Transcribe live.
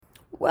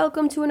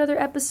welcome to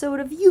another episode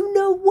of You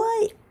Know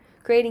What?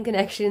 Creating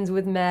Connections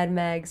with Mad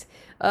Mags.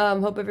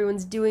 Hope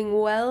everyone's doing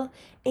well.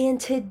 And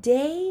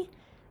today,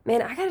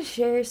 man, I gotta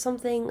share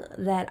something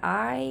that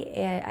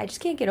I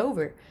just can't get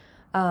over.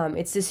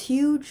 It's this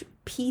huge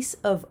piece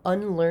of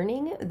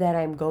unlearning that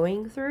I'm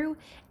going through,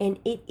 and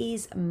it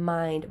is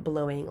mind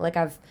blowing. Like,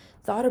 I've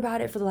thought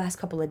about it for the last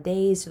couple of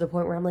days to the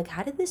point where I'm like,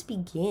 how did this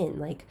begin?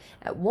 Like,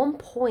 at what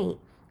point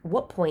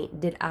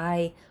did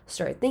I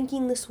start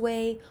thinking this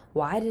way?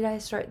 Why did I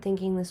start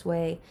thinking this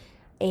way?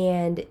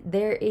 And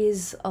there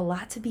is a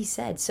lot to be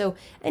said. So,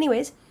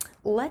 anyways,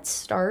 let's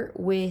start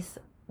with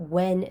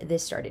when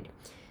this started.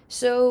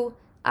 So,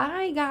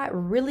 I got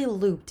really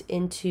looped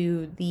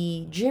into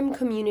the gym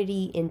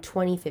community in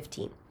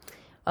 2015.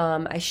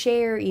 I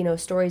share,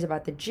 stories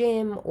about the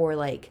gym, or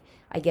like,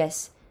 I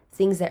guess,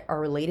 things that are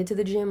related to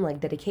the gym,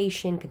 like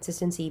dedication,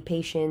 consistency,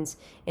 patience,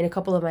 in a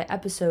couple of my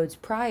episodes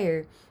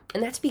prior.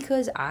 And that's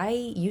because I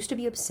used to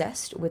be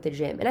obsessed with the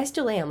gym, and I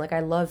still am. Like, I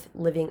love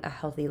living a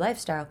healthy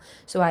lifestyle,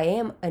 so I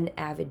am an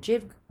avid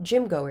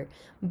gym goer.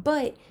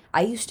 But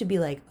I used to be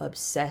like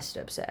obsessed.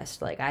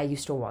 Like, I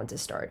used to want to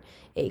start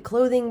a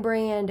clothing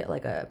brand,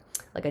 like a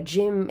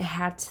gym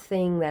hat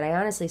thing that I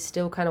honestly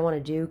still kind of want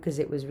to do because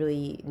it was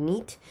really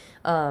neat.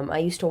 I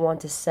used to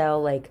want to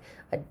sell like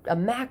a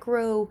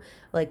macro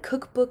like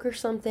cookbook or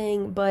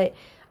something, but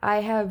I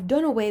have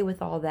done away with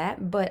all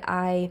that. But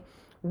I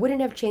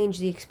wouldn't have changed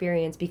the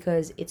experience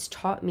because it's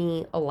taught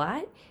me a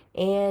lot,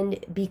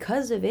 and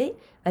because of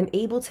it, I'm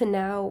able to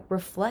now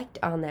reflect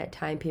on that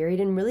time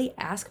period and really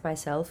ask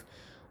myself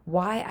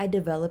why I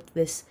developed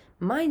this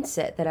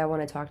mindset that I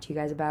want to talk to you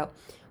guys about,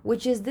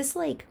 which is this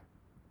like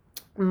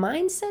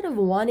mindset of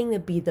wanting to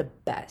be the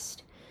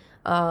best.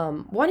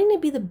 Wanting to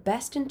be the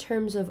best in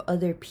terms of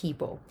other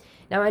people.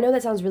 Now, I know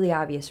that sounds really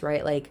obvious,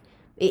 right? Like,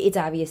 it's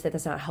obvious that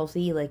that's not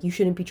healthy. Like, you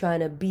shouldn't be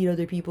trying to beat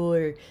other people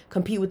or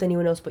compete with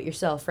anyone else but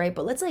yourself, right?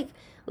 But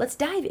let's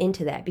dive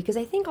into that, because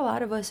I think a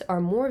lot of us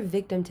are more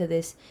victim to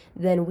this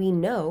than we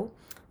know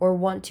or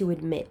want to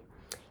admit.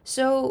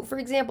 So, for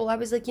example, I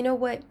was like, you know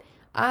what?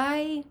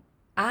 I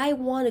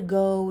want to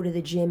go to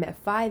the gym at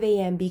 5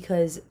 a.m.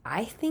 because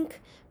I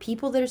think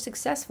people that are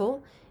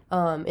successful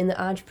in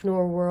the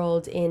entrepreneur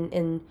world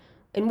and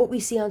what we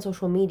see on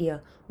social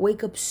media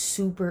wake up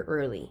super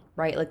early,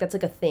 right? Like, that's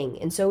like a thing.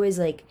 And so is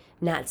like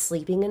not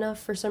sleeping enough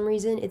for some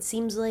reason. It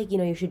seems like,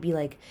 you should be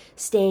like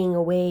staying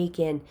awake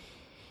and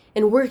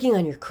working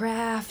on your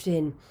craft,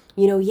 and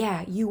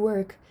yeah, you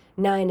work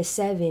 9 to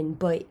 7,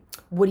 but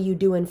what are you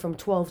doing from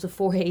 12 to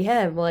 4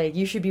 a.m.? Like,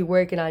 you should be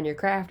working on your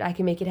craft. I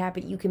can make it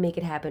happen. You can make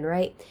it happen,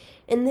 right?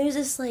 And there's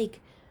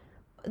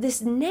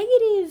this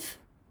negative,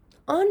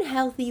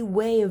 unhealthy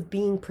way of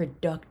being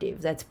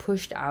productive that's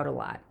pushed out a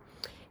lot.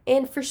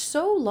 And for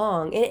so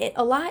long, and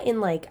a lot in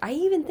like, I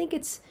even think I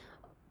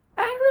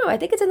don't know, I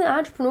think it's in the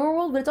entrepreneur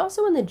world, but it's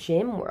also in the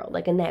gym world,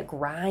 like in that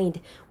grind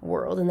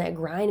world and that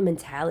grind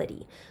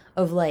mentality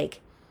of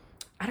like,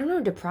 I don't know,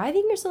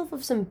 depriving yourself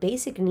of some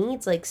basic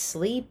needs like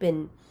sleep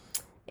and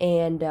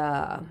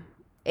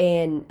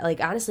like,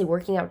 honestly,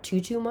 working out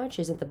too much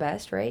isn't the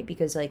best, right?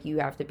 Because like, you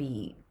have to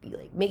be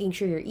like making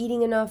sure you're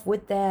eating enough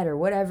with that or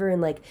whatever.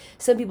 And like,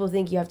 some people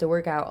think you have to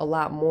work out a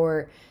lot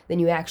more than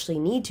you actually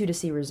need to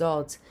see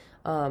results.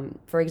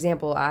 For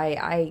example,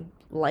 I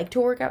like to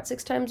work out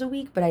 6 times a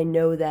week, but I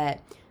know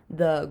that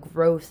the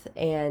growth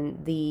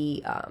and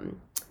the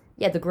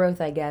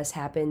growth, I guess,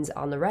 happens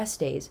on the rest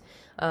days.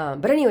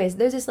 But anyways,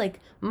 there's this like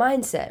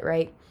mindset,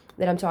 right,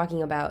 that I'm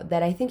talking about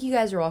that I think you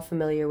guys are all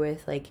familiar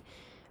with. Like,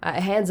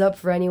 hands up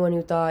for anyone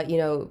who thought,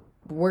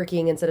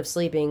 working instead of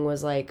sleeping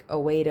was like a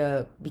way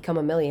to become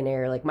a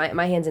millionaire. Like,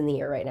 my hand's in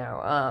the air right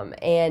now.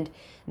 And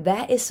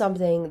that is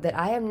something that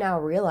I am now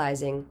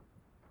realizing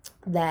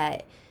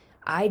that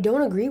I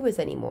don't agree with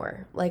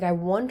anymore. Like, I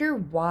wonder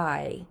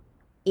why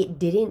it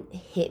didn't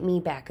hit me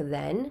back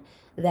then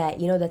that,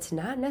 that's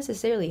not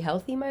necessarily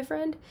healthy, my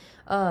friend.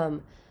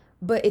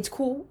 But it's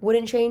cool.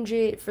 Wouldn't change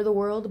it for the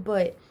world.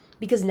 But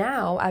because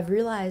now I've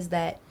realized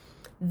that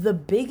the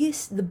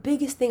biggest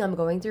thing I'm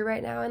going through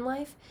right now in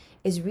life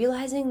is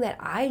realizing that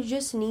I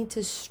just need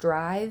to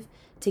strive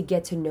to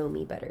get to know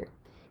me better.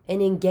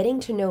 And in getting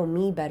to know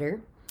me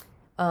better,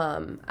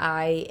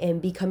 I am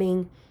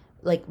becoming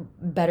like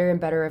better and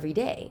better every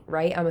day,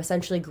 right? I'm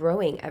essentially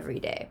growing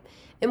every day.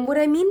 And what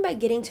I mean by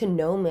getting to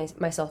know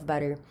myself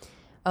better,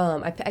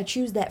 I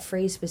choose that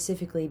phrase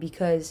specifically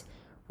because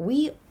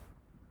we,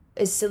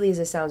 as silly as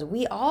it sounds,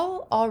 we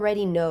all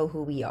already know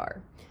who we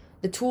are.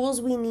 The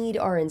tools we need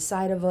are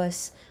inside of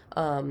us.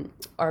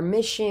 Our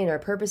mission, our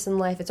purpose in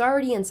life, it's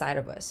already inside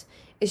of us.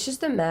 It's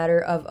just a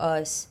matter of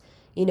us,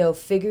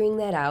 figuring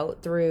that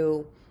out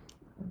through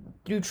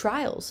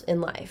trials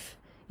in life.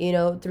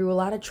 Through a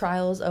lot of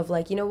trials of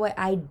like, what,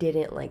 I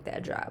didn't like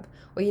that job.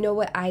 Or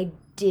what, I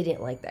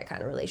didn't like that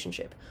kind of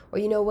relationship.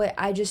 Or what,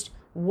 I just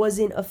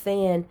wasn't a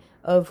fan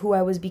of who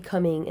I was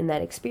becoming in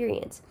that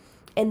experience.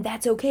 And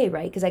that's okay,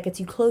 right? Because that gets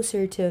you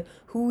closer to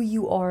who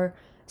you are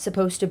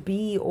supposed to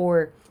be,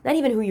 or not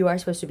even who you are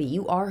supposed to be.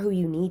 You are who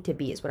you need to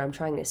be, is what I'm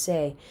trying to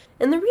say.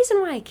 And the reason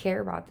why I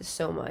care about this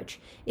so much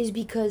is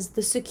because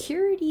the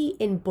security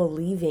in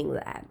believing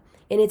that,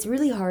 and it's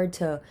really hard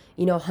to,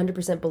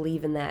 100%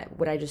 believe in that,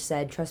 what I just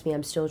said. Trust me,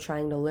 I'm still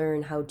trying to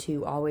learn how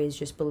to always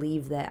just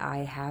believe that I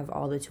have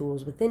all the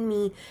tools within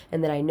me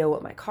and that I know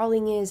what my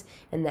calling is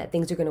and that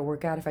things are going to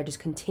work out if I just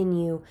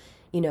continue,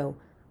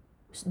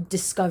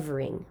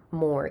 discovering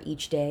more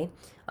each day.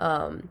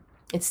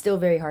 It's still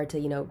very hard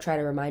to, try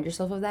to remind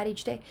yourself of that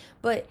each day.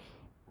 But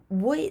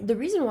the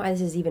reason why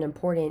this is even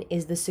important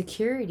is the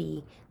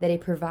security that it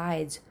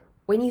provides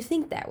when you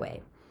think that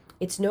way.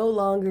 It's no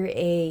longer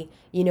a,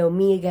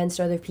 me against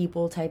other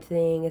people type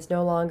thing. It's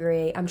no longer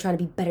a, I'm trying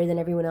to be better than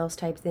everyone else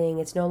type thing.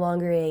 It's no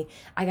longer a,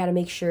 I got to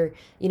make sure,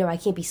 I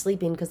can't be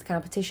sleeping because the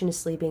competition is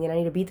sleeping and I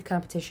need to beat the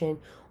competition,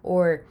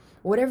 or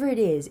whatever it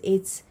is.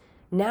 It's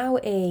now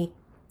a,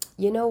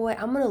 you know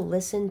what, I'm going to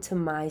listen to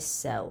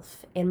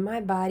myself and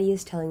my body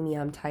is telling me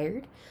I'm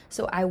tired,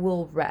 so I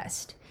will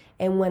rest.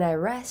 And when I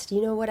rest,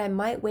 you know what, I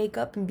might wake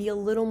up and be a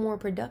little more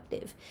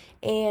productive.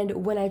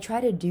 And when I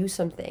try to do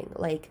something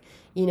like,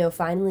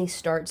 finally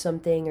start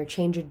something or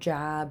change a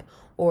job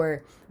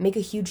or make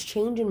a huge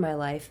change in my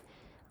life,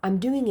 I'm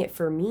doing it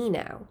for me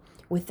now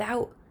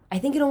without, I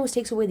think it almost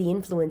takes away the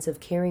influence of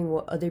caring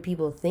what other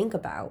people think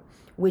about,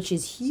 which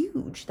is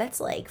huge. That's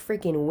like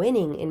freaking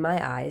winning in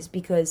my eyes,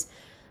 because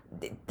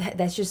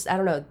that's just, I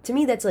don't know, to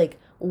me that's like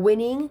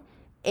winning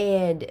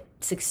and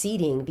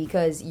succeeding,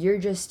 because you're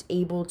just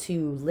able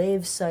to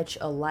live such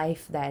a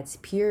life that's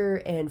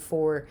pure and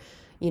for,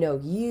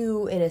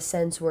 you, in a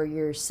sense where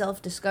you're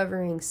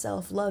self-discovering,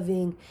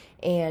 self-loving,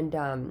 and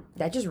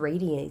that just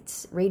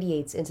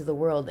radiates into the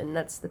world, and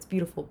that's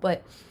beautiful.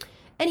 But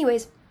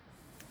anyways,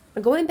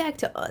 going back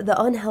to the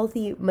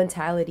unhealthy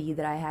mentality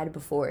that I had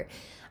before,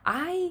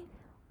 I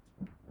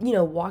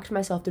walked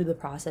myself through the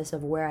process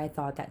of where I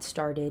thought that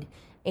started.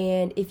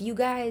 And if you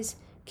guys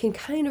can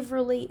kind of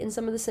relate in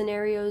some of the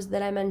scenarios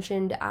that I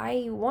mentioned,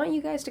 I want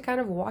you guys to kind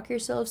of walk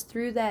yourselves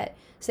through that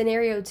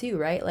scenario too,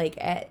 right? Like,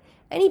 at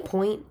any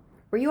point,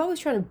 were you always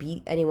trying to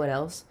beat anyone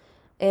else?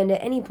 And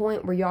at any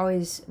point, were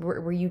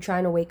you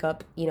trying to wake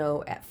up,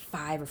 at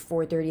 5 or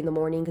 4:30 in the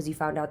morning because you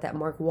found out that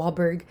Mark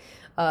Wahlberg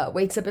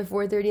wakes up at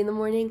 4:30 in the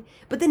morning?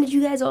 But then did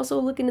you guys also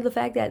look into the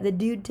fact that the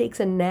dude takes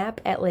a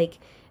nap at like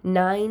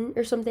 9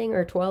 or something,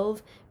 or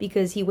 12,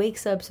 because he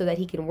wakes up so that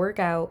he can work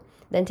out,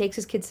 then takes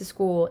his kids to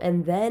school,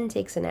 and then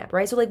takes a nap,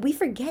 right? So like, we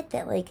forget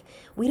that like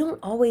we don't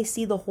always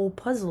see the whole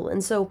puzzle.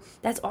 And so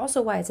that's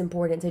also why it's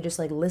important to just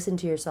like listen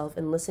to yourself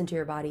and listen to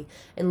your body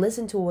and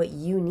listen to what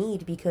you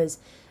need, because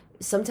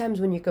sometimes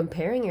when you're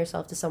comparing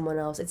yourself to someone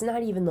else, it's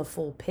not even the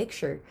full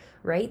picture,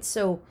 right?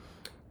 So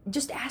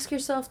just ask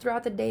yourself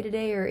throughout the day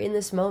today, or in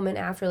this moment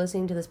after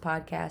listening to this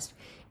podcast,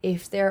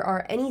 if there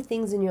are any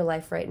things in your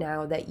life right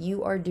now that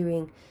you are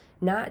doing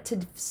not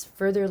to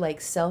further like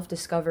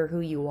self-discover who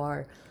you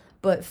are,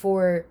 but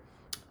for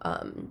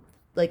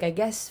like, I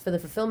guess, for the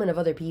fulfillment of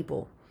other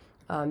people,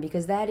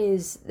 because that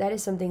is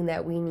something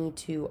that we need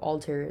to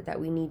alter, that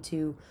we need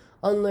to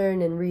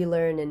unlearn and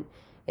relearn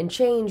and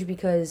change,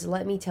 because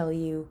let me tell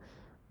you,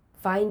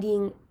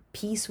 finding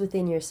peace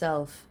within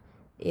yourself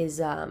is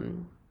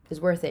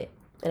worth it.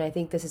 And I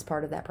think this is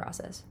part of that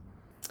process.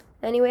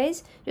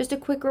 Anyways, just a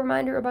quick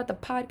reminder about the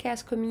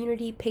podcast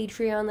community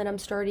Patreon that I'm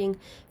starting.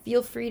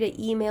 Feel free to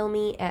email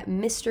me at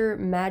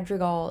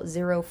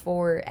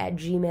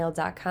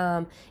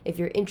mrmadrigal04@gmail.com if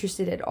you're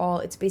interested at all.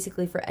 It's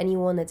basically for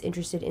anyone that's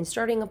interested in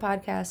starting a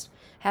podcast,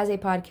 has a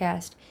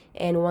podcast,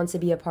 and wants to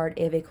be a part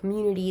of a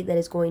community that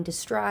is going to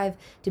strive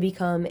to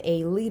become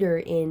a leader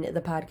in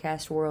the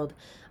podcast world.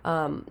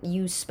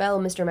 You spell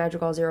Mr.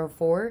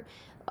 Madrigal04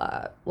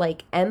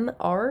 like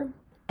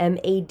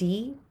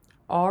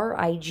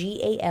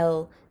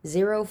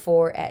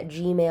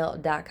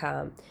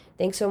MrMadrigal04@gmail.com.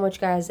 Thanks so much,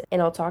 guys,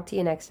 and I'll talk to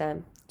you next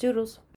time. Toodles.